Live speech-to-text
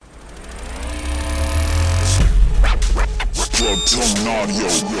What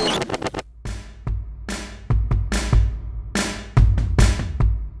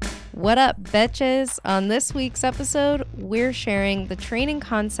up, bitches? On this week's episode, we're sharing the training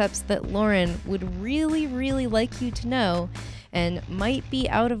concepts that Lauren would really, really like you to know and might be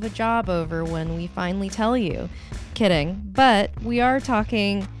out of a job over when we finally tell you. Kidding, but we are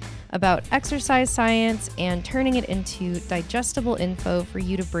talking about exercise science and turning it into digestible info for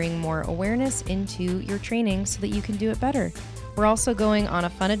you to bring more awareness into your training so that you can do it better. We're also going on a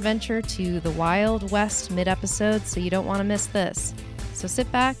fun adventure to the Wild West mid-episode, so you don't want to miss this. So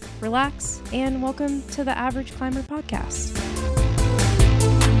sit back, relax, and welcome to the Average Climber Podcast.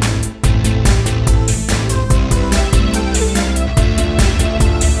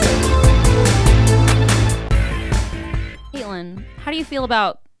 Caitlin, how do you feel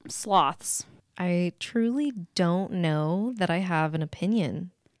about sloths? I truly don't know that I have an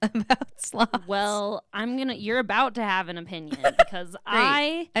opinion about sloths. Well, you're about to have an opinion because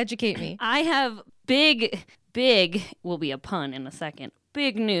Educate me. I have big will be a pun in a second.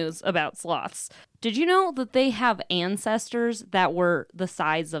 Big news about sloths. Did you know that they have ancestors that were the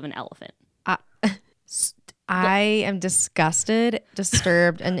size of an elephant? I am disgusted,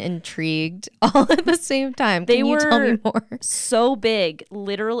 disturbed, and intrigued all at the same time. Can you tell me more? So big,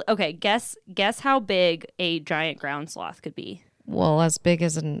 literally. Okay, guess how big a giant ground sloth could be. Well, as big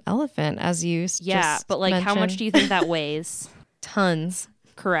as an elephant, as you just but like, mentioned. How much do you think that weighs? Tons.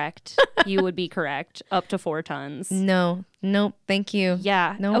 Correct. You would be correct. Up to 4 tons. No. Nope. Thank you.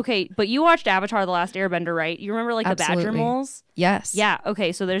 Yeah. Nope. Okay. But you watched Avatar: The Last Airbender, right? You remember like Absolutely. the badger moles? Yes. Yeah.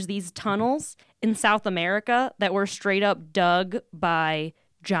 Okay. So there's these tunnels in South America that were straight up dug by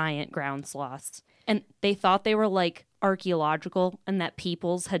giant ground sloths. And they thought they were like archaeological and that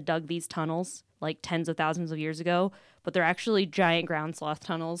peoples had dug these tunnels like tens of thousands of years ago. But they're actually giant ground sloth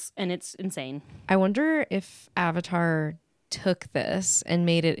tunnels. And it's insane. I wonder if Avatar took this and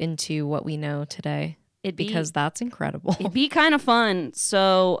made it into what we know today. Because that's incredible. It'd be kind of fun.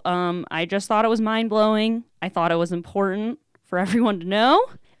 So I just thought it was mind-blowing. I thought it was important for everyone to know.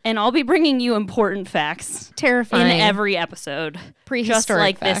 And I'll be bringing you important facts. Terrifying. In every episode. Prehistoric just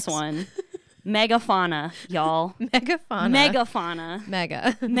like facts. This one. Megafauna, y'all. Megafauna.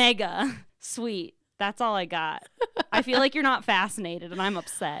 Mega. Sweet. That's all I got. I feel like you're not fascinated and I'm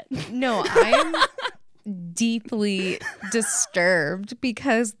upset. No, I'm deeply disturbed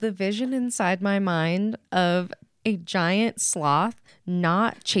because the vision inside my mind of a giant sloth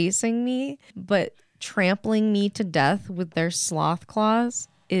not chasing me but trampling me to death with their sloth claws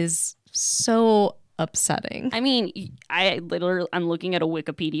is so upsetting. I mean, I'm looking at a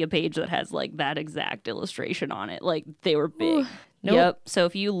Wikipedia page that has like that exact illustration on it. Like they were big. Nope. Yep. So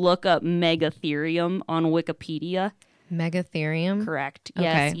if you look up Megatherium on Wikipedia, Megatherium? Correct. Okay.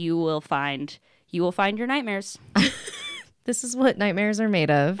 Yes, you will find your nightmares. This is what nightmares are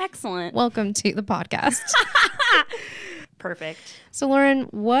made of. Excellent. Welcome to the podcast. Perfect. So, Lauren,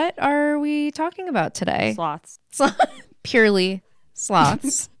 what are we talking about today? Sloths. Purely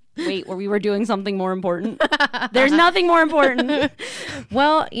sloths. Wait, we were doing something more important? There's nothing more important.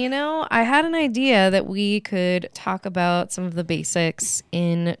 Well, I had an idea that we could talk about some of the basics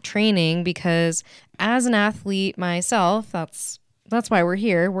in training because as an athlete myself, that's why we're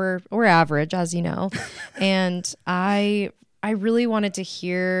here. We're average, as you know. And I really wanted to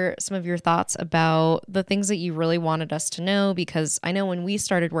hear some of your thoughts about the things that you really wanted us to know, because I know when we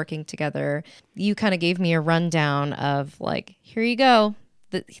started working together, you kind of gave me a rundown of like, here you go.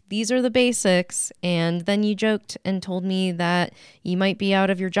 These are the basics. And then you joked and told me that you might be out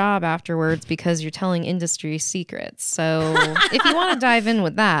of your job afterwards because you're telling industry secrets. So if you want to dive in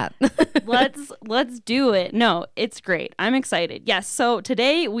with that. Let's do it. No, it's great. I'm excited. Yes. So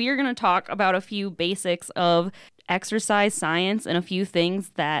today we are going to talk about a few basics of exercise science and a few things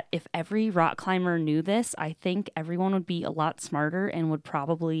that if every rock climber knew this, I think everyone would be a lot smarter and would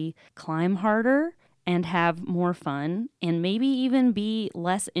probably climb harder and have more fun and maybe even be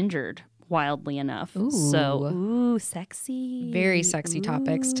less injured, wildly enough. Ooh. So, sexy. Very sexy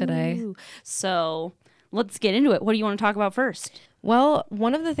topics today. So let's get into it. What do you want to talk about first? Well,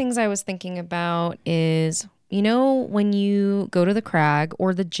 one of the things I was thinking about is, when you go to the crag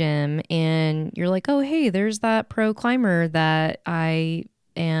or the gym and you're like, oh, hey, there's that pro climber that I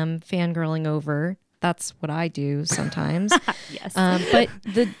am fangirling over. That's what I do sometimes. Yes. But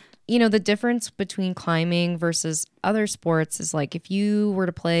the difference between climbing versus other sports is like if you were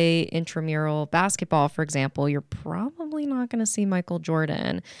to play intramural basketball, for example, you're probably not going to see Michael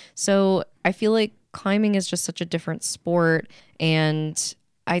Jordan. So I feel like climbing is just such a different sport. And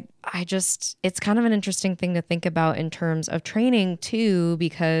I just, it's kind of an interesting thing to think about in terms of training too,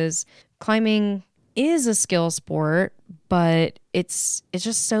 because climbing is a skill sport, but it's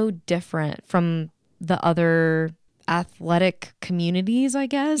just so different from the other athletic communities, I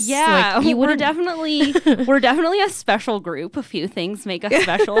guess. Yeah, Like, we're definitely a special group. A few things make us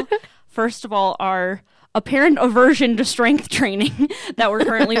special. First of all, our apparent aversion to strength training that we're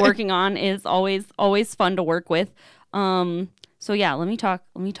currently working on is always fun to work with. So yeah, let me talk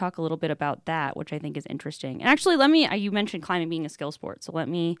a little bit about that, which I think is interesting. And actually, you mentioned climbing being a skill sport, so let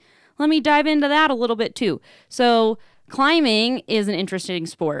me dive into that a little bit too. So climbing is an interesting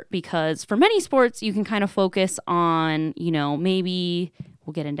sport because for many sports, you can kind of focus on, maybe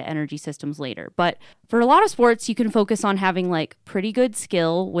we'll get into energy systems later. But for a lot of sports, you can focus on having like pretty good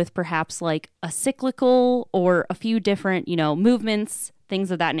skill with perhaps like a cyclical or a few different, movements,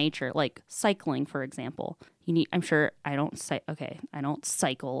 things of that nature, like cycling, for example. I don't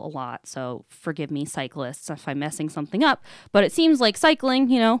cycle a lot, so forgive me, cyclists, if I'm messing something up. But it seems like cycling,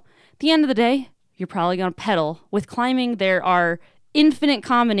 at the end of the day, you're probably going to pedal. With climbing, there are infinite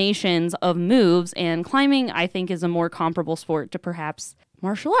combinations of moves, and climbing, I think, is a more comparable sport to perhaps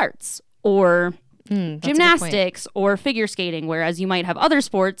martial arts or gymnastics or figure skating, whereas you might have other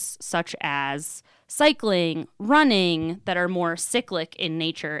sports such as cycling, running, that are more cyclic in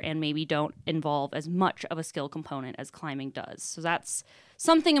nature and maybe don't involve as much of a skill component as climbing does. So that's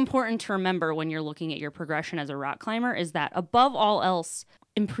something important to remember when you're looking at your progression as a rock climber, is that above all else,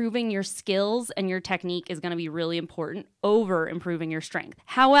 improving your skills and your technique is going to be really important over improving your strength.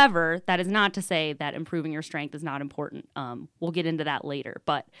 However, that is not to say that improving your strength is not important. We'll get into that later.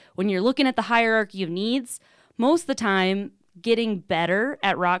 But when you're looking at the hierarchy of needs, most of the time, getting better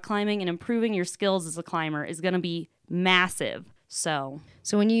at rock climbing and improving your skills as a climber is going to be massive. So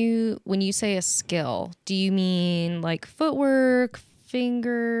when you say a skill, do you mean like footwork,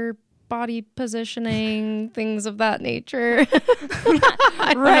 finger, body positioning, things of that nature?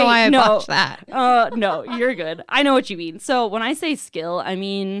 I don't know why I botched that. No, you're good. I know what you mean. So when I say skill, I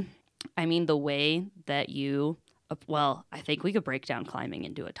mean the way that you. Well, I think we could break down climbing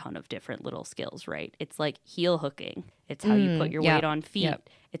into a ton of different little skills, right? It's like heel hooking. It's how you put your weight on feet. Yep.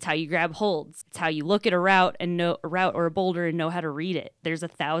 It's how you grab holds. It's how you look at a route or a boulder and know how to read it. There's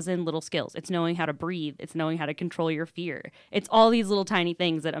 1,000 little skills. It's knowing how to breathe. It's knowing how to control your fear. It's all these little tiny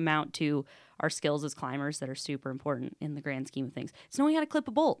things that amount to our skills as climbers that are super important in the grand scheme of things. It's knowing how to clip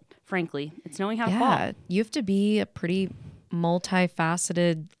a bolt, frankly. It's knowing how to fall. You have to be a pretty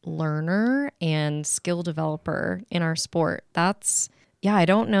multifaceted learner and skill developer in our sport. I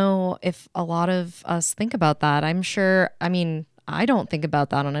don't know if a lot of us think about that. I don't think about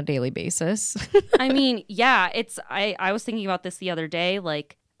that on a daily basis. I was thinking about this the other day.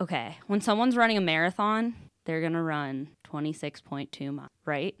 Like, okay, when someone's running a marathon, they're going to run 26.2 miles,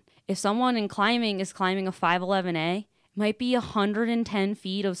 right? If someone in climbing is climbing a 511A, it might be 110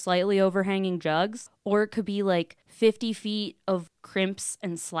 feet of slightly overhanging jugs, or it could be like 50 feet of crimps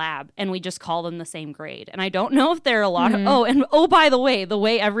and slab, and we just call them the same grade. And I don't know if there are a lot of, by the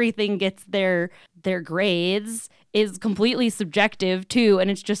way everything gets their grades is completely subjective too, and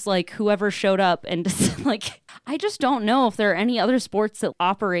it's just like whoever showed up and just like, I just don't know if there are any other sports that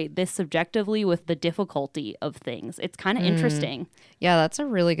operate this subjectively with the difficulty of things. It's kind of interesting. Yeah, that's a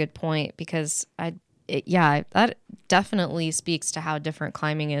really good point, because that definitely speaks to how different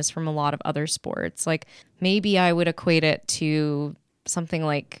climbing is from a lot of other sports. Like, maybe I would equate it to something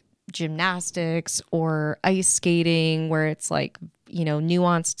like gymnastics or ice skating, where it's like,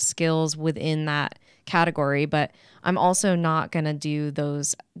 nuanced skills within that category. But I'm also not going to do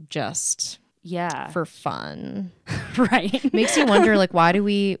those just for fun. Right. Makes you wonder, like, why do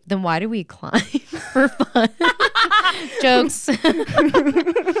we climb for fun? Jokes.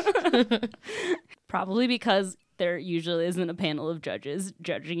 Probably because there usually isn't a panel of judges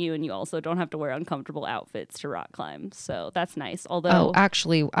judging you, and you also don't have to wear uncomfortable outfits to rock climb. So that's nice. Although,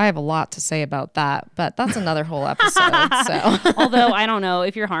 actually, I have a lot to say about that, but that's another whole episode. So, although I don't know,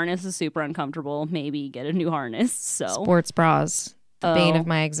 if your harness is super uncomfortable, maybe get a new harness. So sports bras, the bane of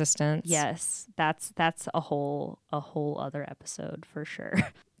my existence. Yes, that's a whole other episode for sure.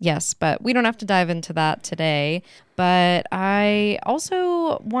 Yes, but we don't have to dive into that today. But I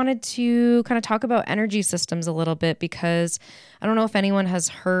also wanted to kind of talk about energy systems a little bit, because I don't know if anyone has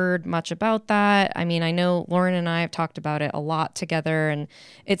heard much about that. I mean, I know Lauren and I have talked about it a lot together, and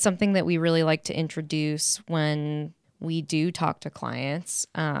it's something that we really like to introduce when we do talk to clients,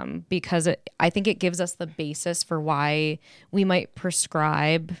 because I think it gives us the basis for why we might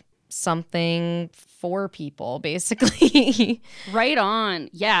prescribe something for people, basically. Right on.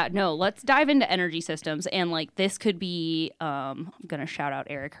 Yeah, no, let's dive into energy systems. And like, this could be, I'm going to shout out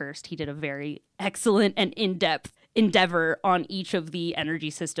Eric Hurst. He did a very excellent and in-depth endeavor on each of the energy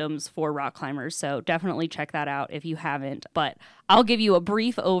systems for rock climbers. So definitely check that out if you haven't. But I'll give you a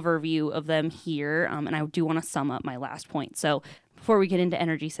brief overview of them here. And I do want to sum up my last point. So before we get into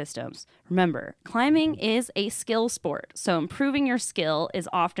energy systems, remember, climbing is a skill sport. So improving your skill is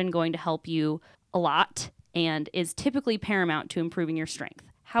often going to help you a lot and is typically paramount to improving your strength.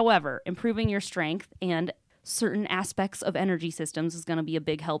 However, improving your strength and certain aspects of energy systems is going to be a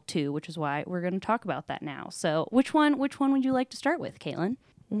big help too, which is why we're going to talk about that now. So which one would you like to start with, Caitlin?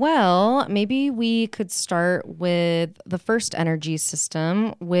 Well, maybe we could start with the first energy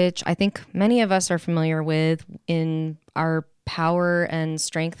system, which I think many of us are familiar with in our power and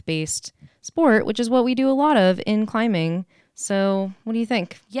strength-based sport, which is what we do a lot of in climbing. So what do you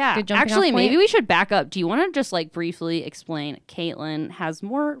think? Yeah, Good jumping actually, off point? maybe we should back up. Do you want to just like briefly explain? Caitlin has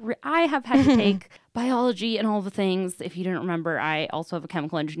more. I have had to take biology and all the things. If you didn't remember, I also have a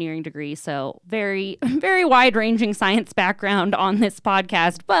chemical engineering degree. So very, very wide ranging science background on this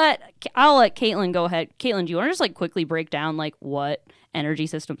podcast. But I'll let Caitlin go ahead. Caitlin, do you want to just like quickly break down like what energy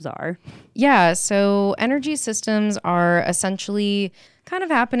systems are? Yeah, so energy systems are essentially kind of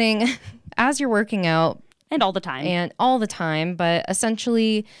happening as you're working out. And all the time. And all the time, but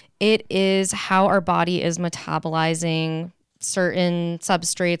essentially it is how our body is metabolizing certain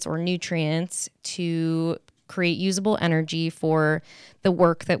substrates or nutrients to create usable energy for the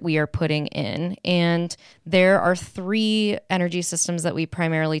work that we are putting in. And there are 3 energy systems that we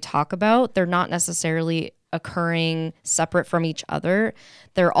primarily talk about. They're not necessarily occurring separate from each other.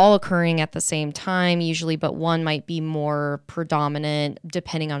 They're all occurring at the same time usually, but one might be more predominant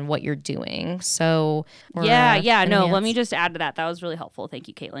depending on what you're doing. So let me just add to that. That was really helpful. Thank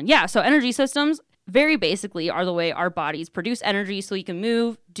you, Caitlin. Yeah, so energy systems very basically are the way our bodies produce energy so we can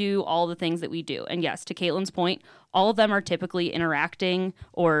move, do all the things that we do. And yes, to Caitlin's point, all of them are typically interacting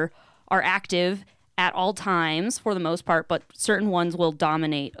or are active at all times for the most part, but certain ones will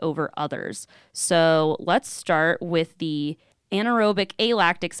dominate over others. So let's start with the anaerobic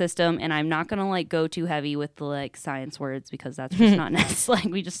alactic system, and I'm not gonna like go too heavy with the like science words because that's just not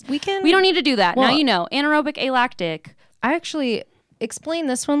necessary. We don't need to do that. Now you know anaerobic alactic. I actually explain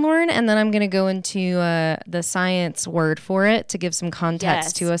this one, Lauren, and then I'm going to go into the science word for it to give some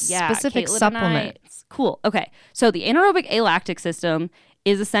context to a specific Caitlin supplement. Cool. Okay. So the anaerobic alactic system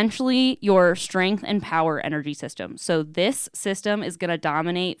is essentially your strength and power energy system. So this system is going to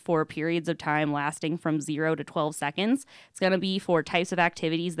dominate for periods of time lasting from 0 to 12 seconds. It's going to be for types of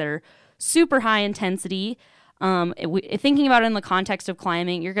activities that are super high intensity. Thinking about it in the context of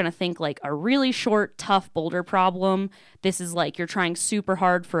climbing, you're going to think like a really short, tough boulder problem. This is like you're trying super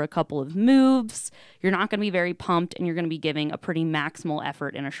hard for a couple of moves. You're not going to be very pumped, and you're going to be giving a pretty maximal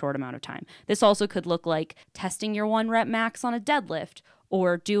effort in a short amount of time. This also could look like testing your 1 rep max on a deadlift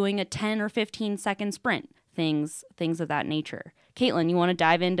or doing a 10 or 15 second sprint, things of that nature. Caitlin, you want to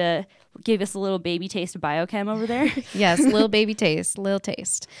dive into, give us a little baby taste of biochem over there? Yes, little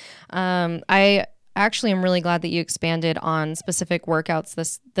taste. I actually am really glad that you expanded on specific workouts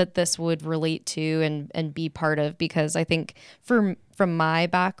this would relate to and be part of, because I think from my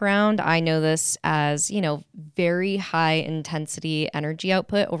background, I know this as, very high intensity energy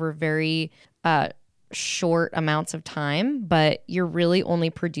output over very short amounts of time, but you're really only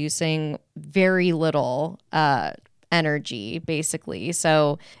producing very little energy, basically.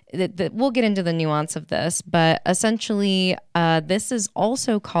 So we'll get into the nuance of this, but essentially this is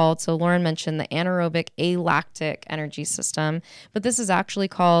also called, so Lauren mentioned the anaerobic alactic energy system, but this is actually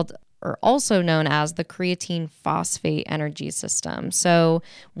called, or also known as, the creatine phosphate energy system. So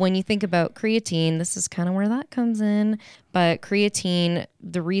when you think about creatine, this is kind of where that comes in. But creatine,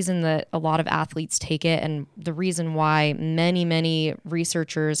 the reason that a lot of athletes take it, and the reason why many, many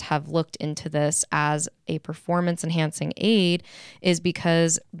researchers have looked into this as a performance enhancing aid, is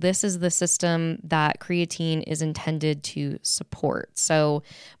because this is the system that creatine is intended to support. So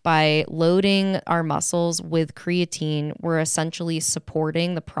by loading our muscles with creatine, we're essentially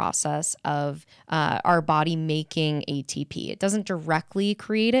supporting the process of our body making ATP. It doesn't directly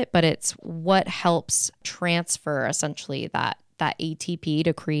create it, but it's what helps transfer essentially that ATP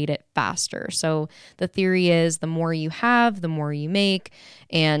to create it faster. So the theory is the more you have, the more you make,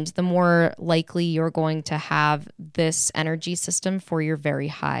 and the more likely you're going to have this energy system for your very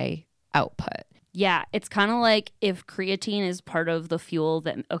high output. Yeah, it's kind of like if creatine is part of the fuel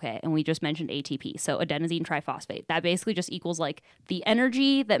that, and we just mentioned ATP, so adenosine triphosphate. That basically just equals like the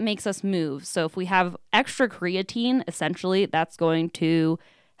energy that makes us move. So if we have extra creatine, essentially that's going to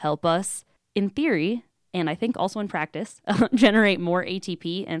help us, in theory, and I think also in practice, generate more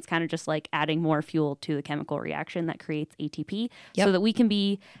ATP. And it's kind of just like adding more fuel to the chemical reaction that creates ATP so that we can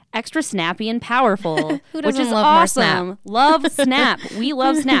be extra snappy and powerful, which is love awesome. Love Snap. We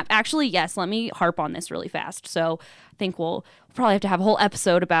love Snap. Actually, yes, let me harp on this really fast. So I think we'll probably have to have a whole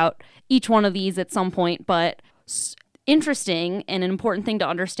episode about each one of these at some point, but interesting and an important thing to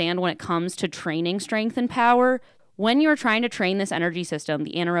understand when it comes to training strength and power. When you're trying to train this energy system,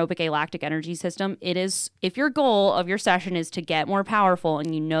 the anaerobic alactic energy system, it is, if your goal of your session is to get more powerful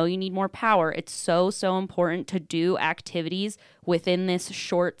and you know you need more power, it's so important to do activities within this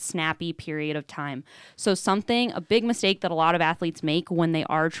short, snappy period of time. So a big mistake that a lot of athletes make when they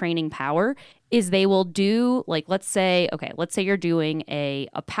are training power is they will do, like, let's say you're doing a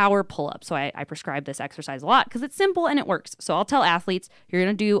power pull-up. So I prescribe this exercise a lot because it's simple and it works. So I'll tell athletes, you're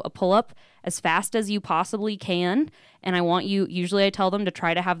going to do a pull-up as fast as you possibly can. And usually I tell them to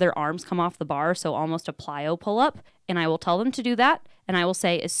try to have their arms come off the bar, so almost a plyo pull-up. And I will tell them to do that. And I will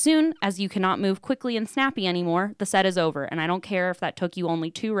say, as soon as you cannot move quickly and snappy anymore, the set is over. And I don't care if that took you only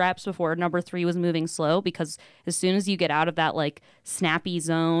 2 reps before number 3 was moving slow, because as soon as you get out of that like snappy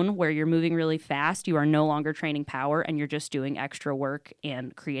zone where you're moving really fast, you are no longer training power and you're just doing extra work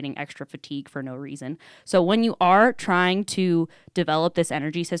and creating extra fatigue for no reason. So when you are trying to develop this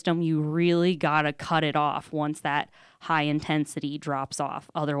energy system, you really gotta cut it off once that high intensity drops off.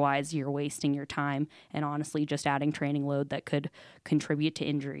 Otherwise, you're wasting your time and honestly just adding training load that could contribute to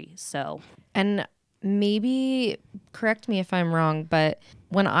injury. So, and maybe correct me if I'm wrong, but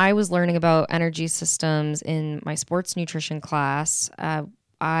when I was learning about energy systems in my sports nutrition class,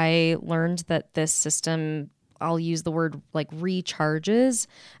 I learned that this system, I'll use the word like recharges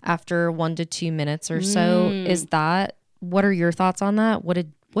after 1 to 2 minutes or so. What are your thoughts on that? What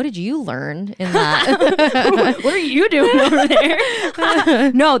did you learn in that? What are you doing over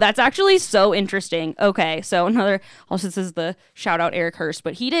there? No, that's actually so interesting. Okay, so this is the shout out Eric Hurst,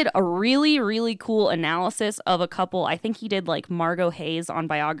 but he did a really, really cool analysis of a couple. I think he did like Margot Hayes on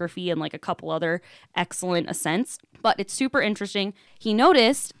Biography and like a couple other excellent ascents. But it's super interesting. He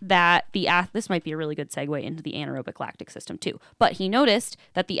noticed that this might be a really good segue into the anaerobic lactic system too, but he noticed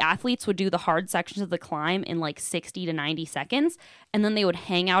that the athletes would do the hard sections of the climb in like 60 to 90 seconds, and then they would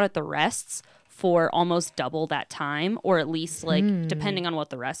hang out at the rests for almost double that time, or at least like depending on what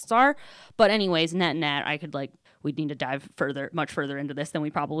the rests are. But anyways, net, we'd need to dive much further into this than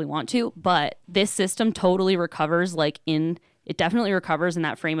we probably want to, but this system totally recovers it definitely recovers in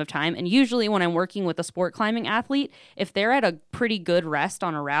that frame of time. And usually when I'm working with a sport climbing athlete, if they're at a pretty good rest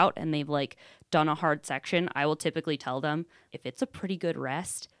on a route and they've like done a hard section, I will typically tell them, if it's a pretty good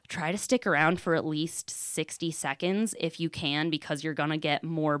rest, try to stick around for at least 60 seconds if you can, because you're going to get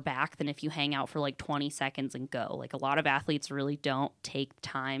more back than if you hang out for like 20 seconds and go. Like, a lot of athletes really don't take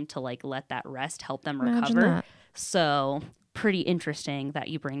time to like let that rest help them recover. So pretty interesting that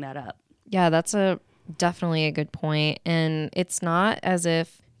you bring that up. Yeah, that's definitely a good point. And it's not as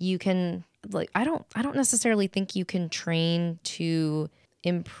if you can, like, I don't necessarily think you can train to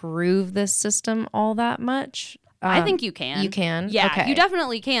improve this system all that much. I think you can. You can? Yeah, okay. You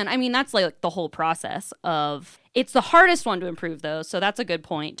definitely can. I mean, that's like the whole process of, it's the hardest one to improve though. So that's a good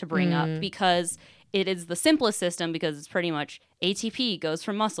point to bring up, because it is the simplest system, because it's pretty much ATP goes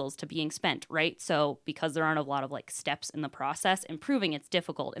from muscles to being spent, right? So because there aren't a lot of like steps in the process, improving it's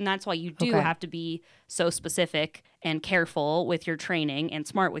difficult. And that's why you do have to be so specific and careful with your training and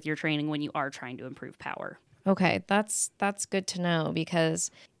smart with your training when you are trying to improve power. Okay, that's good to know,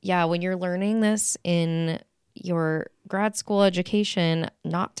 because when you're learning this in your grad school education,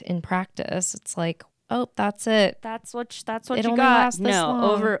 not in practice, it's like, oh, that's it. That's what it you only got. lasts this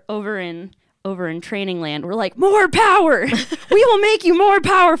long. Over in training land, we're like, more power. We will make you more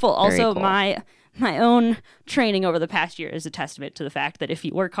powerful. Also, cool. my own training over the past year is a testament to the fact that if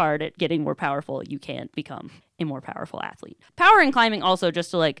you work hard at getting more powerful, you can become a more powerful athlete. Power in climbing also,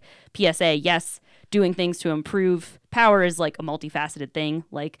 just to like PSA, yes, doing things to improve power is like a multifaceted thing,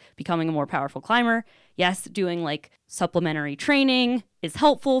 like becoming a more powerful climber. Yes, doing like supplementary training is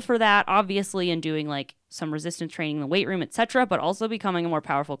helpful for that, obviously, and doing like some resistance training in the weight room, etc. But also becoming a more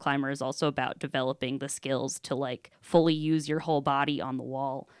powerful climber is also about developing the skills to like fully use your whole body on the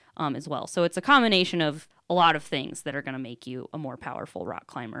wall as well. So it's a combination of a lot of things that are going to make you a more powerful rock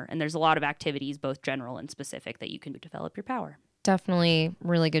climber. And there's a lot of activities, both general and specific, that you can develop your power. Definitely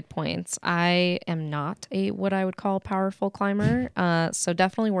really good points. I am not what I would call powerful climber, so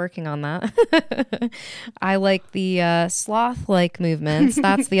definitely working on that. I like the sloth-like movements.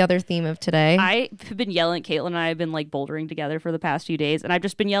 That's the other theme of today. I've been yelling at Caitlin and I have been like bouldering together for the past few days, and I've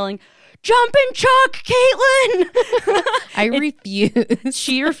just been yelling, "Jump and chuck, Caitlin!" I refuse.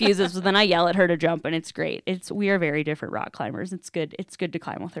 She refuses, but then I yell at her to jump, and it's great. We are very different rock climbers. It's good. It's good to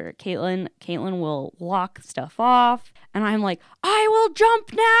climb with her. Caitlin will lock stuff off, and I'm like, I will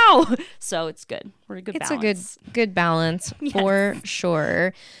jump now. So it's good. We're a good balance. A good balance for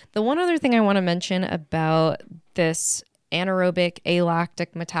sure. The one other thing I want to mention about this anaerobic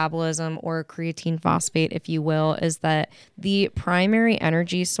alactic metabolism, or creatine phosphate, if you will, is that the primary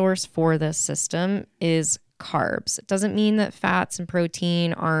energy source for this system is carbs. It doesn't mean that fats and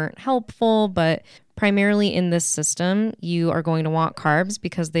protein aren't helpful, but primarily in this system, you are going to want carbs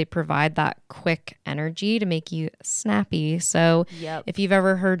because they provide that quick energy to make you snappy. So if you've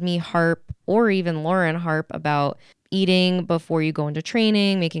ever heard me harp, or even Lauren harp, about eating before you go into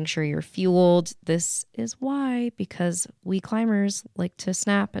training, making sure you're fueled, this is why, because we climbers like to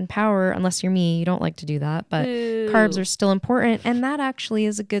snap and power. Unless you're me, you don't like to do that, but carbs are still important. And that actually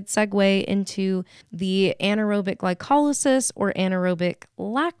is a good segue into the anaerobic glycolysis or anaerobic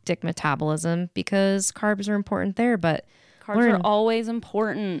lactic metabolism, because carbs are important there, but carbs are always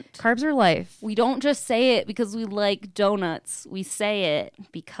important. Carbs are life. We don't just say it because we like donuts. We say it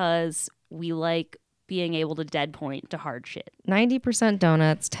because we like being able to dead point to hard shit. 90%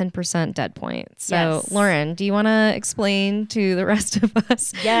 donuts, 10% dead point. So, yes. Lauren, do you want to explain to the rest of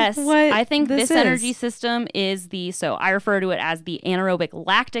us? Yes. What I think this is? energy system is so I refer to it as the anaerobic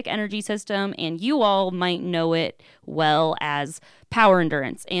lactic energy system, and you all might know it well as power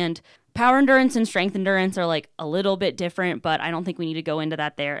endurance. And power endurance and strength endurance are like a little bit different, but I don't think we need to go into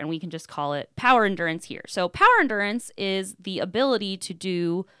that there, and we can just call it power endurance here. So power endurance is the ability to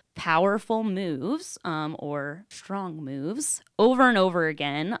do powerful moves or strong moves over and over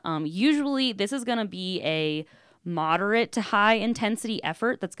again. Usually this is going to be a moderate to high intensity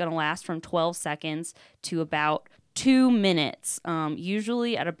effort that's going to last from 12 seconds to about 2 minutes.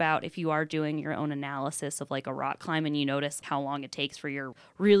 Usually at about, if you are doing your own analysis of like a rock climb and you notice how long it takes for your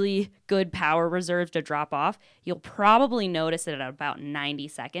really good power reserves to drop off, you'll probably notice it at about 90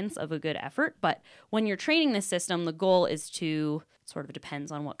 seconds of a good effort. But when you're training this system, the goal is to, sort of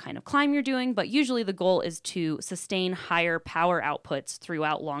depends on what kind of climb you're doing, but usually the goal is to sustain higher power outputs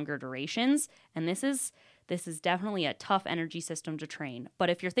throughout longer durations. And this is definitely a tough energy system to train. But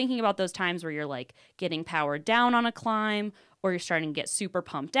if you're thinking about those times where you're like getting powered down on a climb, or you're starting to get super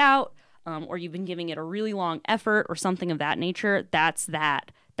pumped out, or you've been giving it a really long effort or something of that nature, that's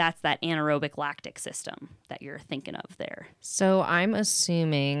that anaerobic lactic system that you're thinking of there. So I'm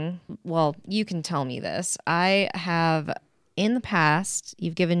assuming, well, you can tell me this. I have, in the past,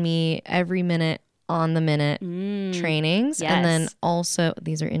 you've given me every minute on the minute trainings. Yes. And then also,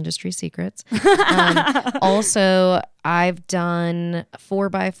 these are industry secrets. Also, I've done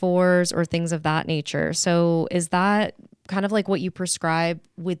 4x4s or things of that nature. So is that kind of like what you prescribe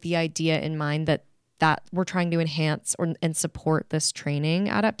with the idea in mind that we're trying to enhance and support this training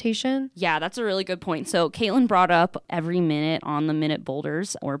adaptation? Yeah, that's a really good point. So Caitlin brought up every minute on the minute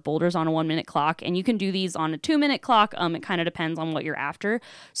boulders, or boulders on a 1 minute clock. And you can do these on a 2 minute clock. It kind of depends on what you're after.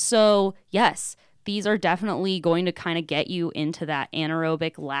 So yes, these are definitely going to kind of get you into that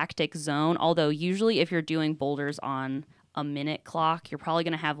anaerobic lactic zone. Although usually if you're doing boulders on a minute clock, you're probably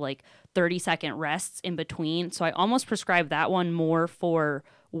going to have like 30-second rests in between. So I almost prescribe that one more for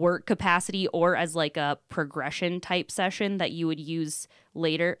work capacity or as like a progression type session that you would use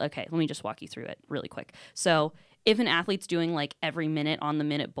later. Okay, let me just walk you through it really quick. So if an athlete's doing like every minute on the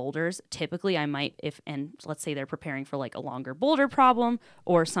minute boulders, typically I might, and let's say they're preparing for like a longer boulder problem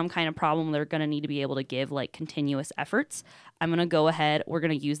or some kind of problem they're going to need to be able to give like continuous efforts, I'm going to go ahead, we're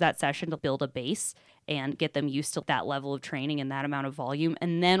going to use that session to build a base and get them used to that level of training and that amount of volume.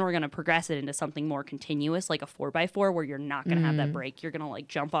 And then we're going to progress it into something more continuous, like a 4x4, where you're not going to have that break. You're going to like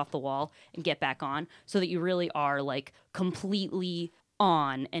jump off the wall and get back on, so that you really are like completely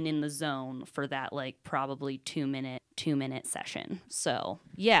on and in the zone for that like probably 2 minute session. So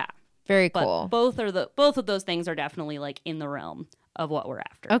yeah, very cool. But both of those things are definitely like in the realm of what we're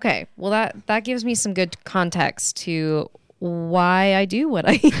after. Okay, well that gives me some good context to why I do what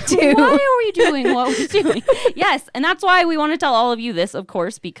I do. Why are we doing what we're doing? Yes, and that's why we want to tell all of you this, of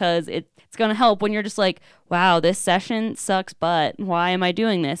course, because it's going to help when you're just like, wow, this session sucks, but why am I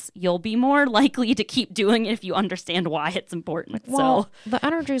doing this? You'll be more likely to keep doing it if you understand why it's important. Well, the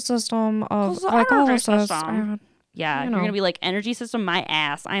energy system of glycolysis. Yeah, You you're know. gonna be like, energy system, my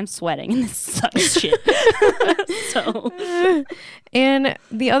ass. I am sweating and this sucks shit. So And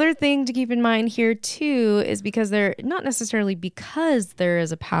the other thing to keep in mind here too is because they're not necessarily because there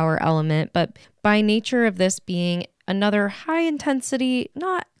is a power element, but by nature of this being another high intensity,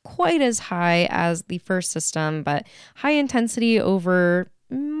 not quite as high as the first system, but high intensity over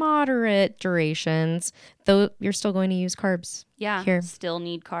moderate durations, though you're still going to use carbs. yeah, Here. still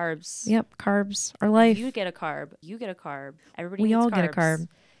need carbs. Yep, carbs are life. You get a carb. You get a carb. Everybody We needs all carbs. get a carb.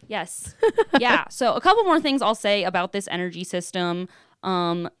 Yes. Yeah. So a couple more things I'll say about this energy system.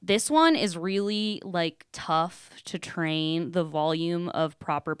 This one is really like tough to train. The volume of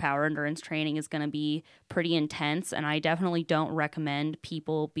proper power endurance training is going to be pretty intense, and I definitely don't recommend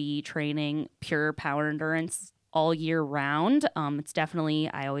people be training pure power endurance all year round. It's definitely,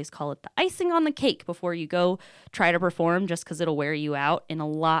 I always call it the icing on the cake before you go try to perform, just because it'll wear you out in a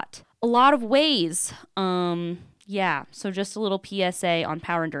lot of ways. Yeah, so just a little PSA on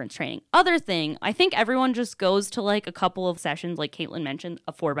power endurance training. Other thing, I think everyone just goes to like a couple of sessions, like Caitlin mentioned,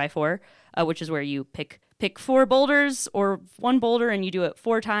 a 4x4, which is where you pick 4 boulders or 1 boulder and you do it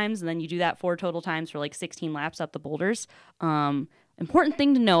 4 times, and then you do that 4 total times for like 16 laps up the boulders. Important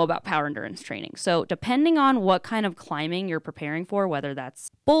thing to know about power endurance training. So depending on what kind of climbing you're preparing for, whether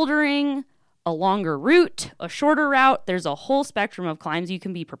that's bouldering, a longer route, a shorter route, there's a whole spectrum of climbs you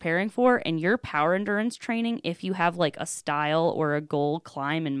can be preparing for. And your power endurance training, if you have like a style or a goal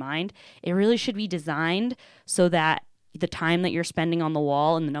climb in mind, it really should be designed so that the time that you're spending on the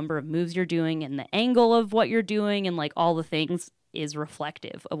wall and the number of moves you're doing and the angle of what you're doing and like all the things is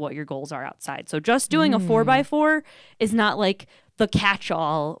reflective of what your goals are outside. So just doing a 4x4 is not like the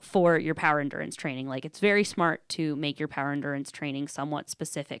catch-all for your power endurance training. Like, it's very smart to make your power endurance training somewhat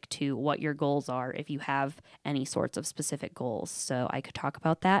specific to what your goals are if you have any sorts of specific goals. So I could talk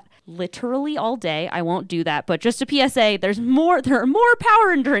about that literally all day. I won't do that, but just a PSA, there are more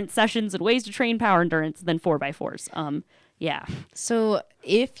power endurance sessions and ways to train power endurance than 4x4s. Yeah. So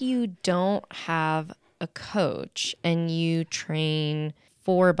if you don't have a coach and you train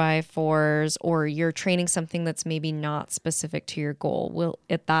 4x4s, or you're training something that's maybe not specific to your goal, will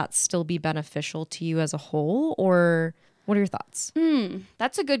that still be beneficial to you as a whole, or what are your thoughts?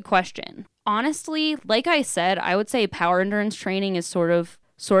 That's a good question. Honestly, like I said, I would say power endurance training is sort of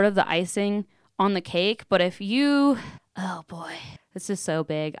the icing on the cake. But if you, oh boy, this is so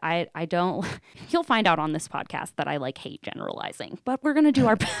big. I don't, you'll find out on this podcast that I like hate generalizing, but we're going to do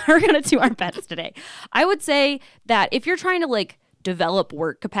our best today. I would say that if you're trying to like develop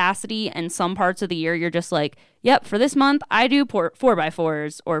work capacity and some parts of the year you're just like, yep, for this month I do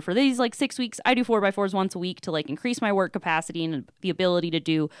 4x4s, or for these like 6 weeks I do 4x4s once a week to like increase my work capacity and the ability to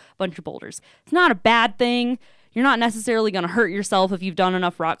do a bunch of boulders. It's not a bad thing. You're not necessarily going to hurt yourself if you've done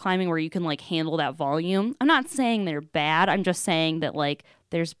enough rock climbing where you can like handle that volume. I'm not saying they're bad. I'm just saying that like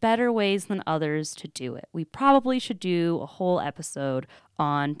there's better ways than others to do it. We probably should do a whole episode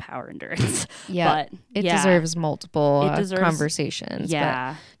on power endurance. Yeah, but it deserves multiple conversations.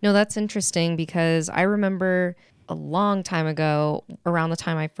 Yeah. But no, that's interesting because I remember a long time ago, around the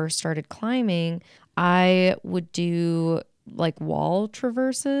time I first started climbing, I would do like wall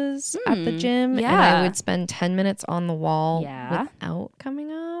traverses at the gym, and I would spend 10 minutes on the wall without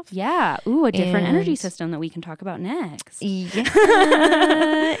coming off. Yeah. Ooh, a different energy system that we can talk about next.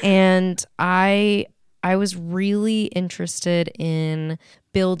 Yeah. And I was really interested in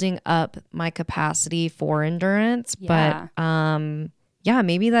building up my capacity for endurance, but yeah,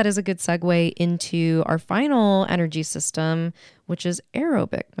 maybe that is a good segue into our final energy system, which is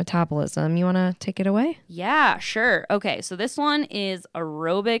aerobic metabolism. You want to take it away? Yeah, sure. Okay, so this one is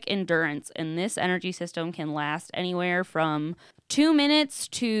aerobic endurance, and this energy system can last anywhere from 2 minutes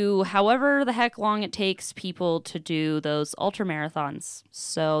to however the heck long it takes people to do those ultra marathons.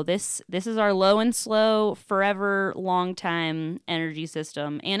 So this is our low and slow, forever, long time energy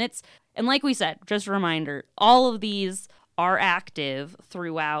system, and like we said, just a reminder, all of these are active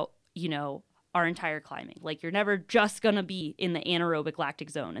throughout, our entire climbing. Like, you're never just going to be in the anaerobic lactic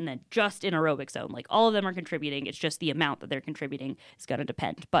zone and then just in aerobic zone. Like, all of them are contributing. It's just the amount that they're contributing is going to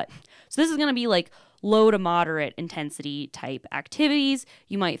depend. But so this is going to be like low to moderate intensity type activities.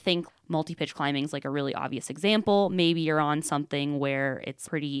 You might think multi-pitch climbing is like a really obvious example. Maybe you're on something where it's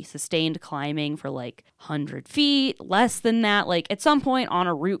pretty sustained climbing for like 100 feet, less than that. Like, at some point on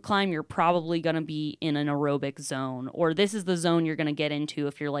a route climb, you're probably going to be in an aerobic zone, or this is the zone you're going to get into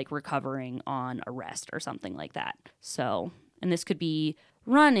if you're like recovering on a rest or something like that. So, and this could be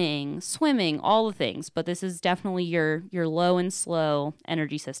running, swimming, all the things, but this is definitely your low and slow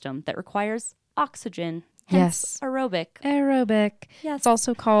energy system that requires oxygen. Hence Yes. aerobic. Aerobic. Yes. It's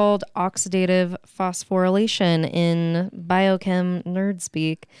also called oxidative phosphorylation in biochem nerd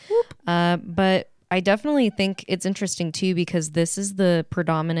speak. But I definitely think it's interesting too because this is the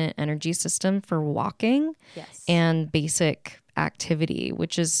predominant energy system for walking Yes. and basic activity,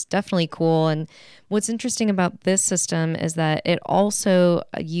 which is definitely cool. And what's interesting about this system is that it also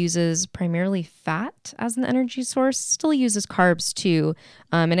uses primarily fat as an energy source, still uses carbs too.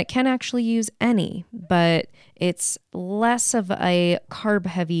 And it can actually use any, but it's less of a carb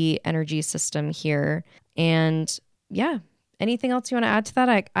heavy energy system here. And yeah, anything else you want to add to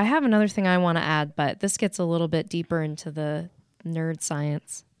that? I have another thing I want to add, but this gets a little bit deeper into the nerd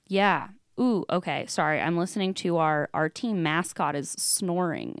science. Yeah. Ooh, okay. Sorry. I'm listening to our team mascot is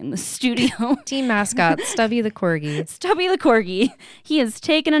snoring in the studio. Team mascot, Stubby the Corgi. Stubby the Corgi. He is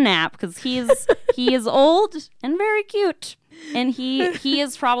taking a nap because he is old and very cute. And he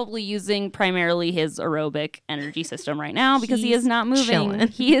is probably using primarily his aerobic energy system right now because he is not moving. Chillin'.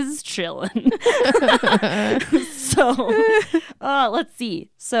 He is chilling. So, let's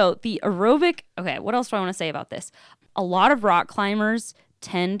see. So the aerobic. Okay, what else do I want to say about this? A lot of rock climbers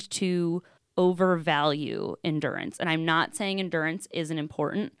tend to overvalue endurance. And I'm not saying endurance isn't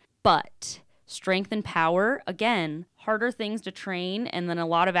important, but strength and power, again, harder things to train. And then a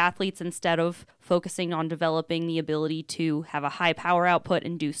lot of athletes, instead of focusing on developing the ability to have a high power output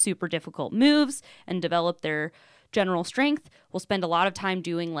and do super difficult moves and develop their general strength, will spend a lot of time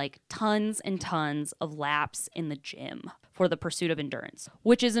doing like tons and tons of laps in the gym for the pursuit of endurance,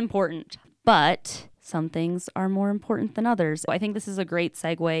 which is important. But some things are more important than others. I think this is a great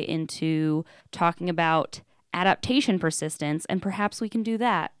segue into talking about adaptation persistence, and perhaps we can do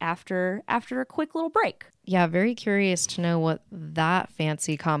that after a quick little break. Yeah, very curious to know what that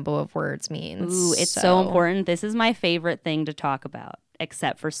fancy combo of words means. Ooh, it's so important. This is my favorite thing to talk about,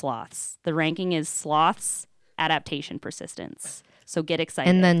 except for sloths. The ranking is sloths, adaptation persistence. So get excited.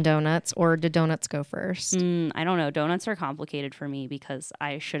 And then donuts, or do donuts go first? I don't know. Donuts are complicated for me because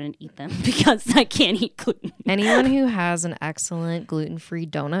I shouldn't eat them because I can't eat gluten. Anyone who has an excellent gluten-free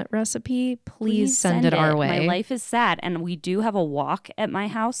donut recipe, please send it our way. My life is sad. And we do have a wok at my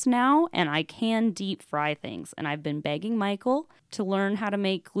house now, and I can deep fry things. And I've been begging Michael to learn how to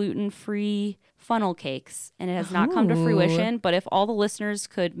make gluten-free funnel cakes, and it has not come to fruition. But if all the listeners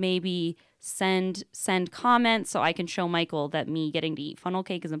could maybe send comments so I can show Michael that me getting to eat funnel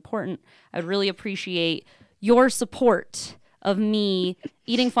cake is important, I would really appreciate your support of me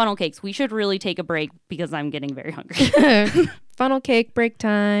eating funnel cakes. We should really take a break because I'm getting very hungry. Funnel cake break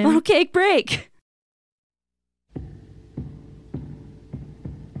time. Funnel cake break.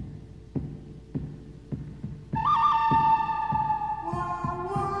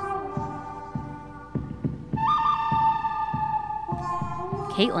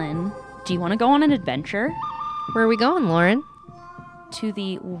 Caitlin, do you want to go on an adventure? Where are we going, Lauren? To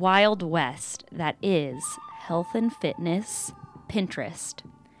the Wild West that is health and fitness Pinterest.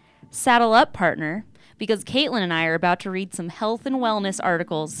 Saddle up, partner, because Caitlin and I are about to read some health and wellness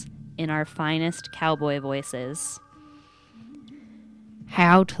articles in our finest cowboy voices.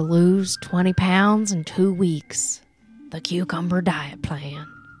 How to lose 20 pounds in 2 weeks. The cucumber diet plan.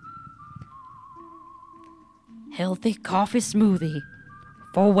 Healthy coffee smoothie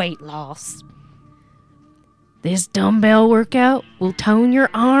for weight loss. This dumbbell workout will tone your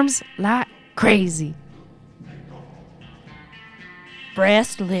arms like crazy.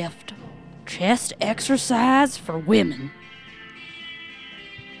 Breast lift. Chest exercise for women.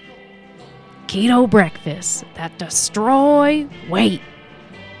 Keto breakfast that destroy weight.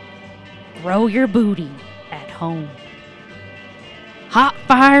 Grow your booty at home. Hot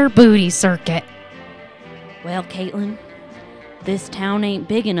fire booty circuit. Well, Caitlin, this town ain't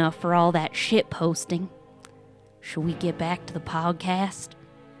big enough for all that shit posting. Should we get back to the podcast?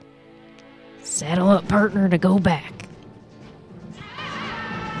 Saddle up, partner, to go back.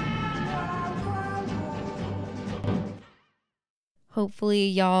 Hopefully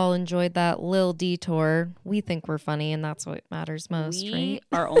y'all enjoyed that little detour. We think we're funny, and that's what matters most, We right?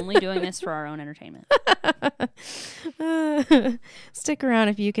 are only doing this for our own entertainment. Stick around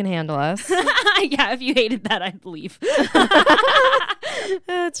if you can handle us. Yeah, if you hated that, I'd leave.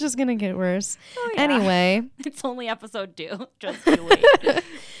 It's just gonna get worse. Yeah. Anyway, It's only episode 2. Just you wait.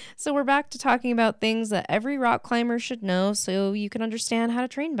 so we're back to talking about things that every rock climber should know so you can understand how to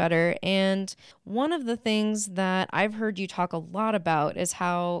train better. And one of the things that I've heard you talk a lot about is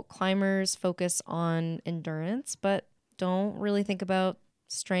how climbers focus on endurance, but don't really think about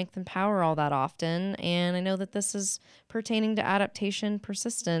strength and power all that often. And I know that this is pertaining to adaptation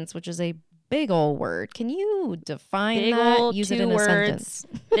persistence, which is a big old word. Can you define Big that? ol' Use it 2 in a words. sentence.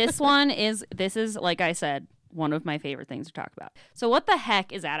 This is, like I said, one of my favorite things to talk about. So what the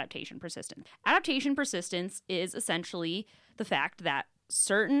heck is adaptation persistence? Adaptation persistence is essentially the fact that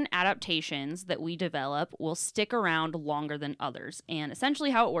certain adaptations that we develop will stick around longer than others. And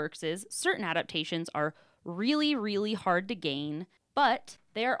essentially how it works is certain adaptations are really, really hard to gain, but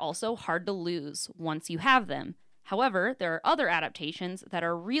they are also hard to lose once you have them. However, there are other adaptations that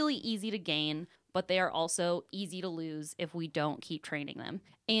are really easy to gain, but they are also easy to lose if we don't keep training them.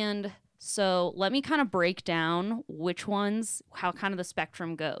 And so let me kind of break down which ones, how kind of the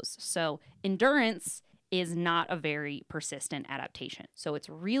spectrum goes. So endurance is not a very persistent adaptation. So it's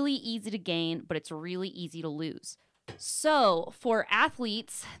really easy to gain, but it's really easy to lose. So for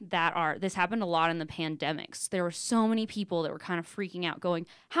athletes this happened a lot in the pandemics. There were so many people that were kind of freaking out going,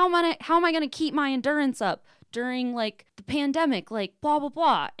 how am I going to keep my endurance up during like the pandemic, like blah, blah,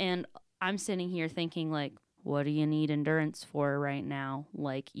 blah. And I'm sitting here thinking like, what do you need endurance for right now?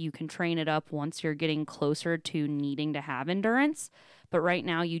 Like you can train it up once you're getting closer to needing to have endurance. But right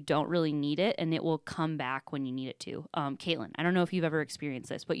now you don't really need it and it will come back when you need it to. Caitlin, I don't know if you've ever experienced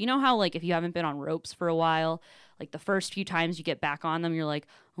this, but you know how like if you haven't been on ropes for a while, like the first few times you get back on them, you're like,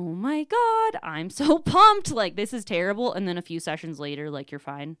 oh my God, I'm so pumped. Like this is terrible. And then a few sessions later, like you're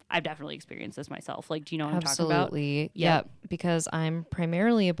fine. I've definitely experienced this myself. Like, do you know what I'm talking about? Absolutely. Yep. Because I'm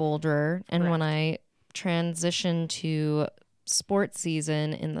primarily a boulderer. And when I transition to sports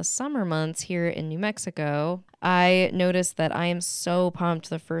season in the summer months here in New Mexico, I noticed that I am so pumped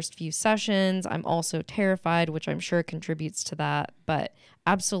the first few sessions. I'm also terrified, which I'm sure contributes to that. But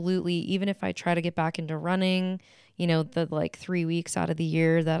absolutely, even if I try to get back into running, you know, the like 3 weeks out of the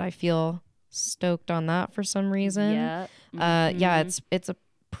year that I feel stoked on that for some reason. Yeah. Yeah, it's a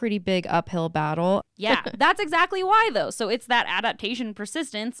pretty big uphill battle. Yeah, that's exactly why though. So it's that adaptation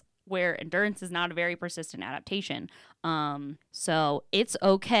persistence where endurance is not a very persistent adaptation. So it's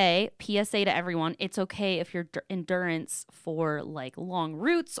okay. PSA to everyone, it's okay if your endurance for like long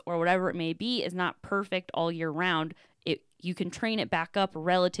routes or whatever it may be is not perfect all year round. You can train it back up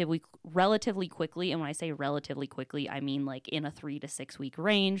relatively quickly. And when I say relatively quickly, I mean like in a 3 to 6 week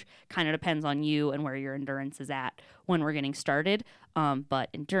range. Kind of depends on you and where your endurance is at when we're getting started. But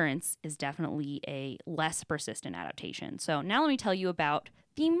endurance is definitely a less persistent adaptation. So now let me tell you about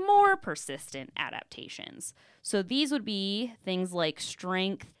the more persistent adaptations. So these would be things like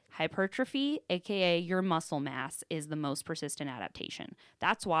strength. Hypertrophy, aka your muscle mass, is the most persistent adaptation.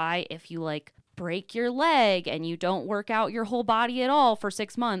 That's why if you like break your leg and you don't work out your whole body at all for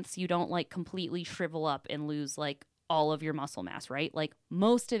 6 months, you don't like completely shrivel up and lose like all of your muscle mass, right? Like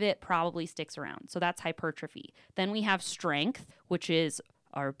most of it probably sticks around. So that's hypertrophy. Then we have strength, which is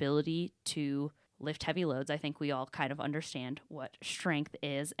our ability to lift heavy loads. I think we all kind of understand what strength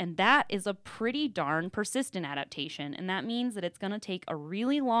is. And that is a pretty darn persistent adaptation. And that means that it's going to take a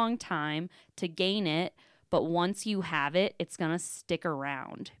really long time to gain it. But once you have it, it's going to stick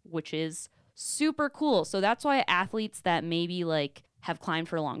around, which is super cool. So that's why athletes that maybe like have climbed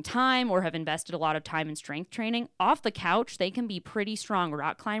for a long time or have invested a lot of time in strength training, off the couch, they can be pretty strong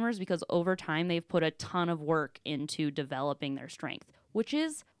rock climbers because over time they've put a ton of work into developing their strength, which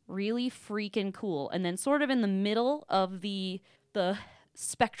is really freaking cool. And then sort of in the middle of the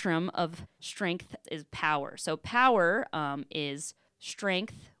spectrum of strength is power. So power is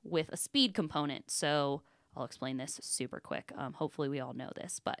strength with a speed component. So I'll explain this super quick. Hopefully we all know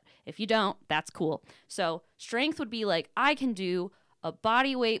this, but if you don't, that's cool. So strength would be like, I can do a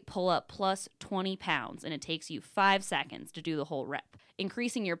body weight pull-up plus 20 pounds, and it takes you 5 seconds to do the whole rep.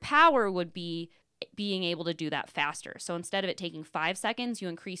 Increasing your power would be being able to do that faster. So instead of it taking 5 seconds, you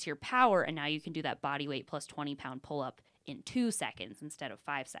increase your power, and now you can do that body weight plus 20-pound pull-up in 2 seconds instead of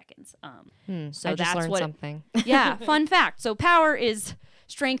 5 seconds. So I just learned something. Yeah, fun fact. So power is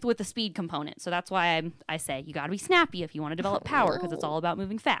strength with the speed component. So that's why I say you got to be snappy if you want to develop power, because it's all about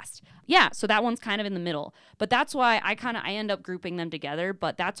moving fast. Yeah, so that one's kind of in the middle. But that's why I end up grouping them together.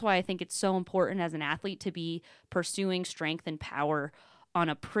 But that's why I think it's so important as an athlete to be pursuing strength and power on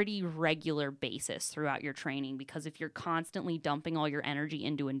a pretty regular basis throughout your training, because if you're constantly dumping all your energy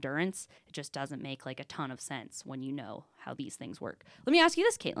into endurance, it just doesn't make like a ton of sense when you know how these things work. Let me ask you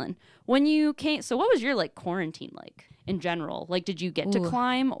this, Caitlin. When you came, so what was your like quarantine like in general? Like, did you get to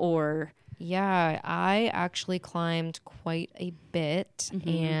climb or? Yeah, I actually climbed quite a bit,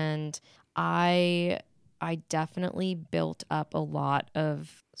 and I definitely built up a lot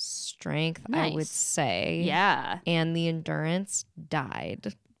of strength, Nice. I would say. Yeah. And the endurance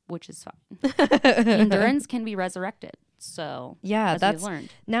died. Which is fine. Endurance can be resurrected. So Yeah, as we've that's learned.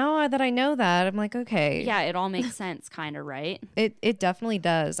 now that I know that, I'm like, okay. Yeah, it all makes sense, kind of, right? It definitely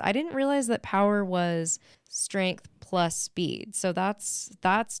does. I didn't realize that power was strength plus speed. So that's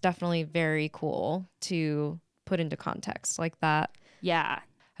definitely very cool to put into context like that. Yeah.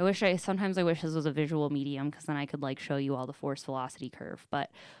 Sometimes I wish this was a visual medium because then I could like show you all the force velocity curve,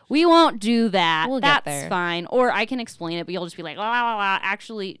 but we won't do that. We'll get That's there. fine. Or I can explain it, but you'll just be like, la, la, la.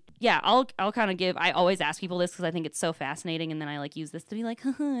 Actually, yeah, I'll kind of I always ask people this because I think it's so fascinating. And then I like use this to be like,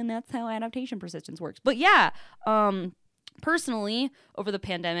 and that's how adaptation persistence works. But yeah, personally, over the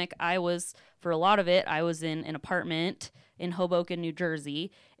pandemic, for a lot of it, I was in an apartment in Hoboken, New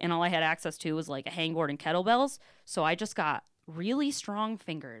Jersey, and all I had access to was like a hangboard and kettlebells. So I just got really strong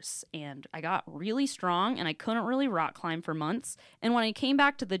fingers, and I got really strong, and I couldn't really rock climb for months. And when I came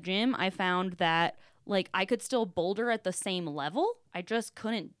back to the gym, I found that like I could still boulder at the same level. I just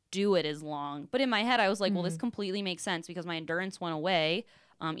couldn't do it as long. But in my head, I was like, well, this completely makes sense because my endurance went away.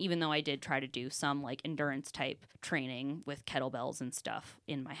 Even though I did try to do some like endurance type training with kettlebells and stuff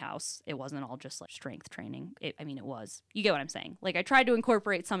in my house. It wasn't all just like strength training. It was. You get what I'm saying? Like I tried to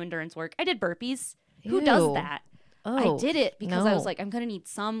incorporate some endurance work. I did burpees. Who does Ew. that? Oh, I did it because I was no. like, I'm going to need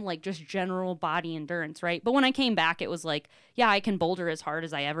some like just general body endurance, right? But when I came back, it was like, yeah, I can boulder as hard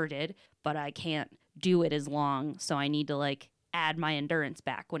as I ever did, but I can't do it as long. So I need to like add my endurance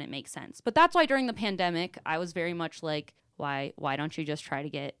back when it makes sense. But that's why during the pandemic, I was very much like, why don't you just try to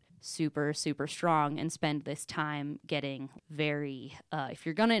get super, super strong and spend this time getting very, if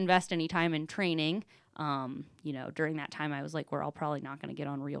you're going to invest any time in training, during that time I was like, we're all probably not going to get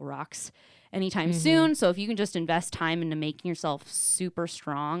on real rocks anytime soon. So if you can just invest time into making yourself super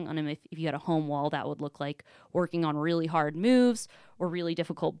strong, and if you had a home wall, that would look like working on really hard moves or really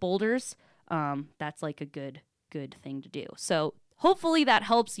difficult boulders. That's like a good thing to do. So hopefully that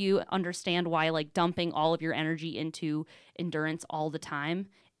helps you understand why like dumping all of your energy into endurance all the time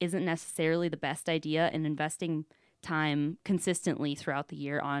isn't necessarily the best idea, and investing time consistently throughout the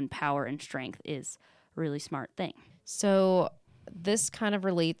year on power and strength is a really smart thing. So this kind of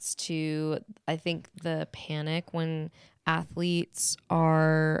relates to, I think, the panic when athletes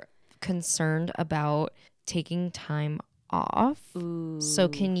are concerned about taking time off. Ooh. So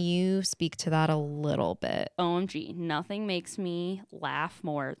can you speak to that a little bit? OMG, nothing makes me laugh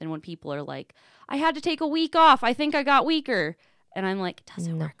more than when people are like, I had to take a week off. I think I got weaker. And I'm like, it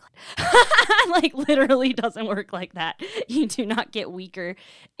doesn't work like literally doesn't work like that. You do not get weaker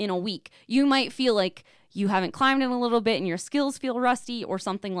in a week. You might feel like you haven't climbed in a little bit and your skills feel rusty or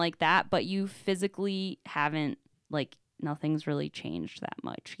something like that, but you physically haven't, like, nothing's really changed that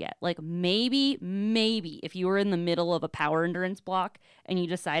much yet. Like maybe if you were in the middle of a power endurance block and you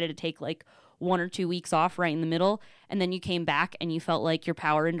decided to take like 1 or 2 weeks off right in the middle, and then you came back and you felt like your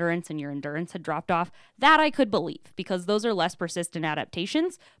power endurance and your endurance had dropped off, that I could believe because those are less persistent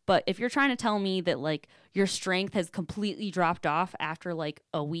adaptations. But if you're trying to tell me that like your strength has completely dropped off after like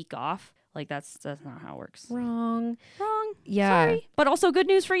a week off, like that's not how it works. Wrong. Yeah. Sorry. But also good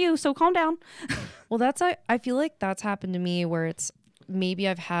news for you, so calm down. Well, I feel like that's happened to me where it's maybe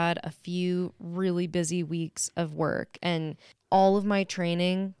I've had a few really busy weeks of work and all of my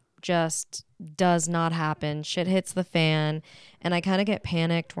training just does not happen. Shit hits the fan and I kind of get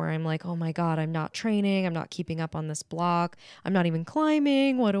panicked where I'm like, oh my God, I'm not training. I'm not keeping up on this block. I'm not even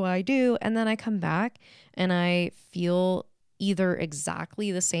climbing. What do I do? And then I come back and I feel either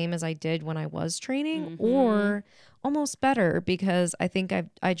exactly the same as I did when I was training or almost better because I think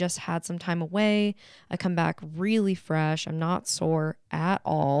I just had some time away. I come back really fresh. I'm not sore at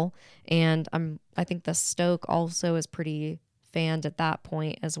all. And I think the stoke also is pretty fanned at that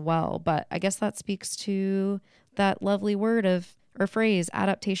point as well. But I guess that speaks to that lovely word or phrase,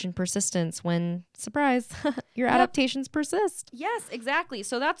 adaptation persistence, when, surprise, your adaptations persist. Yes, exactly.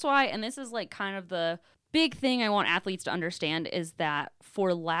 So that's why, and this is like kind of the big thing I want athletes to understand, is that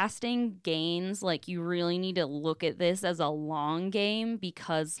for lasting gains, like you really need to look at this as a long game,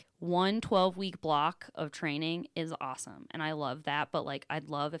 because one 12-week block of training is awesome. And I love that. But like, I'd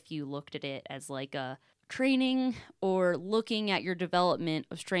love if you looked at it as like a training or looking at your development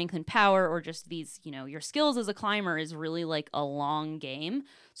of strength and power, or just these, your skills as a climber is really like a long game.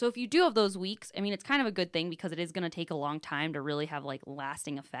 So if you do have those weeks, I mean, it's kind of a good thing because it is going to take a long time to really have like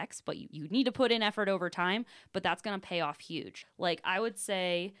lasting effects, but you need to put in effort over time, but that's going to pay off huge. Like I would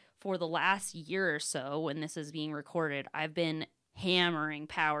say for the last year or so when this is being recorded, I've been hammering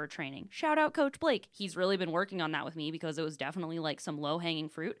power training. Shout out Coach Blake. He's really been working on that with me because it was definitely like some low hanging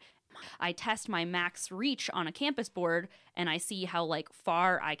fruit. I test my max reach on a campus board and I see how like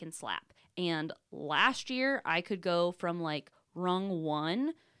far I can slap. And last year I could go from like rung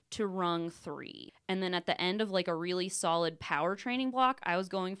 1 to rung 3. And then at the end of like a really solid power training block, I was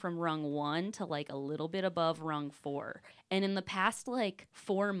going from rung 1 to like a little bit above rung 4. And in the past like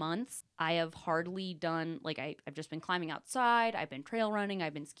 4 months, I have hardly done, like I've just been climbing outside, I've been trail running,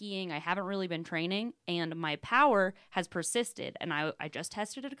 I've been skiing, I haven't really been training, and my power has persisted. And I just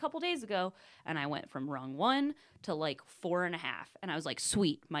tested it a couple days ago, and I went from rung 1 to like 4.5. And I was like,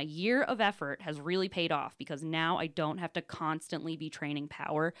 sweet, my year of effort has really paid off, because now I don't have to constantly be training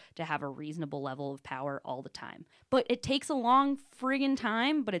power to have a reasonable level of power all the time. But it takes a long friggin'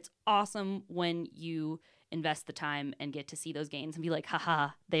 time, but it's awesome when you invest the time and get to see those gains and be like, haha,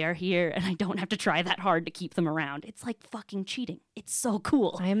 they are here, and I don't have to try that hard to keep them around. It's like fucking cheating. It's so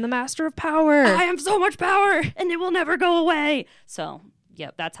cool. I am the master of power. I have so much power, and it will never go away. So,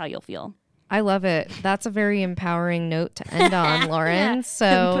 yeah, that's how you'll feel. I love it. That's a very empowering note to end on, Lauren. Yeah,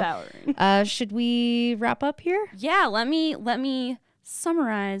 so, empowering. Should we wrap up here? Yeah, let me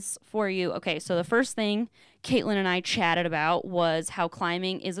summarize for you. Okay, so the first thing Caitlin and I chatted about was how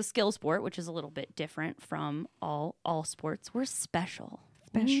climbing is a skill sport, which is a little bit different from all sports. We're special.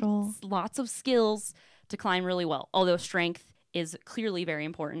 We need lots of skills to climb really well, although strength is clearly very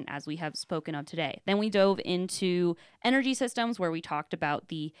important, as we have spoken of today. Then we dove into energy systems, where we talked about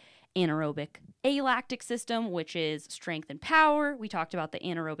the anaerobic alactic system, which is strength and power. We talked about the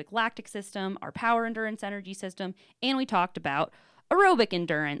anaerobic lactic system, our power endurance energy system, and we talked about aerobic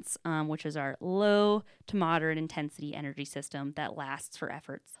endurance, which is our low to moderate intensity energy system that lasts for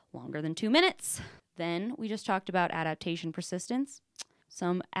efforts longer than 2 minutes. Then we just talked about adaptation persistence.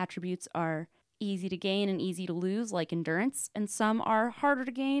 Some attributes are easy to gain and easy to lose, like endurance, and some are harder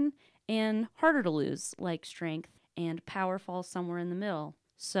to gain and harder to lose, like strength, and power falls somewhere in the middle.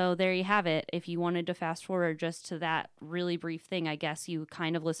 So there you have it. If you wanted to fast forward just to that really brief thing, I guess you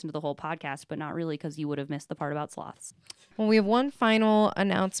kind of listened to the whole podcast, but not really, because you would have missed the part about sloths. Well, we have one final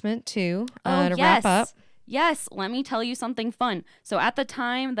announcement too to wrap up. Yes, let me tell you something fun. So at the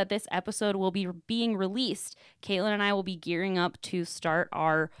time that this episode will be being released, Caitlin and I will be gearing up to start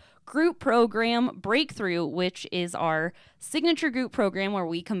our group program Breakthrough, which is our signature group program where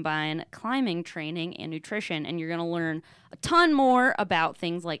we combine climbing, training, and nutrition. And you're going to learn a ton more about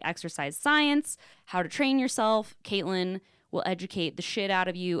things like exercise science, how to train yourself. Caitlin will educate the shit out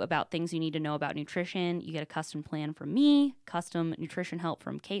of you about things you need to know about nutrition. You get a custom plan from me, custom nutrition help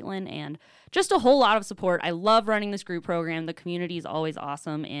from Caitlin, and just a whole lot of support. I love running this group program. The community is always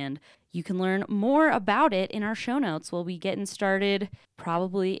awesome, and you can learn more about it in our show notes. We'll be getting started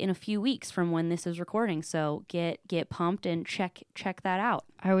probably in a few weeks from when this is recording, so get pumped and check that out.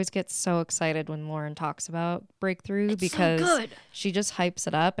 I always get so excited when Lauren talks about Breakthrough, because so good. She just hypes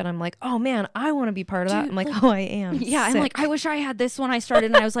it up, and I'm like, oh man, I want to be part of that. I'm like, oh, I am. Yeah, sick. I'm like, I wish I had this when I started,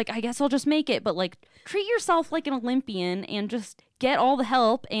 and I was like, I guess I'll just make it. But like, treat yourself like an Olympian and just get all the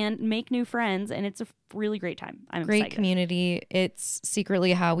help and make new friends, and it's a really great time. I'm great excited. Community. It's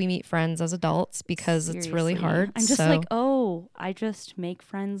secretly how we meet friends as adults, because Seriously. It's really hard. I'm just like, oh, I just make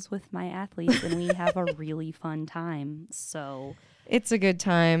friends with my athletes, and we have a really fun time. So it's a good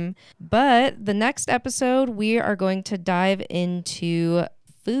time. But the next episode, we are going to dive into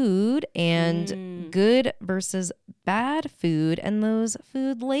food and good versus bad food and those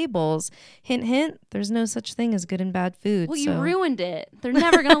food labels. Hint, hint, there's no such thing as good and bad food. Well, you ruined it. They're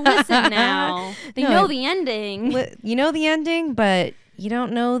never going to listen now. They know the ending. You know the ending, but you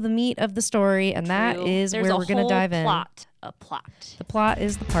don't know the meat of the story, and that is where we're going to dive in. A plot. The plot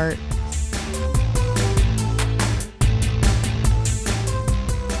is the part.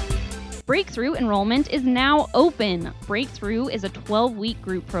 Breakthrough enrollment is now open. Breakthrough is a 12-week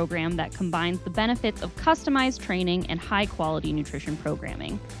group program that combines the benefits of customized training and high-quality nutrition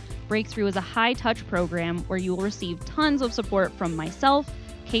programming. Breakthrough is a high-touch program where you will receive tons of support from myself,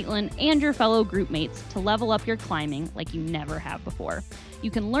 Caitlin, and your fellow group mates to level up your climbing like you never have before.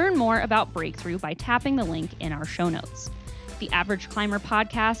 You can learn more about Breakthrough by tapping the link in our show notes. The Average Climber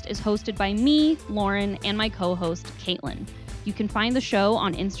podcast is hosted by me, Lauren, and my co-host, Caitlin. You can find the show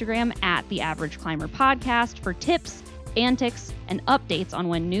on Instagram at The Average Climber Podcast for tips, antics, and updates on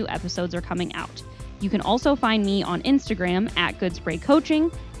when new episodes are coming out. You can also find me on Instagram at Good Spray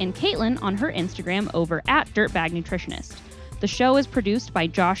Coaching, and Caitlin on her Instagram over at Dirtbag Nutritionist. The show is produced by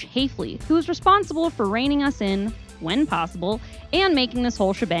Josh Hafley, who is responsible for reining us in, when possible, and making this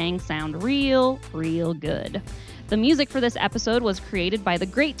whole shebang sound real good. The music for this episode was created by the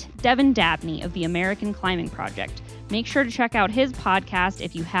great Devin Dabney of the American Climbing Project. Make sure to check out his podcast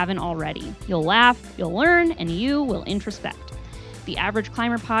if you haven't already. You'll laugh, you'll learn, and you will introspect. The Average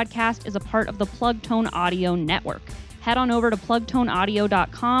Climber podcast is a part of the Plugtone Audio Network. Head on over to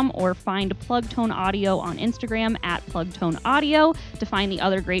plugtoneaudio.com or find Plugtone Audio on Instagram at plugtoneaudio to find the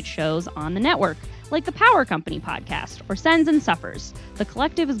other great shows on the network, like the Power Company podcast or Sends and Suffers. The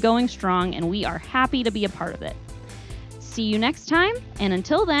collective is going strong, and we are happy to be a part of it. See you next time, and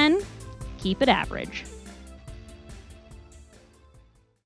until then, keep it average.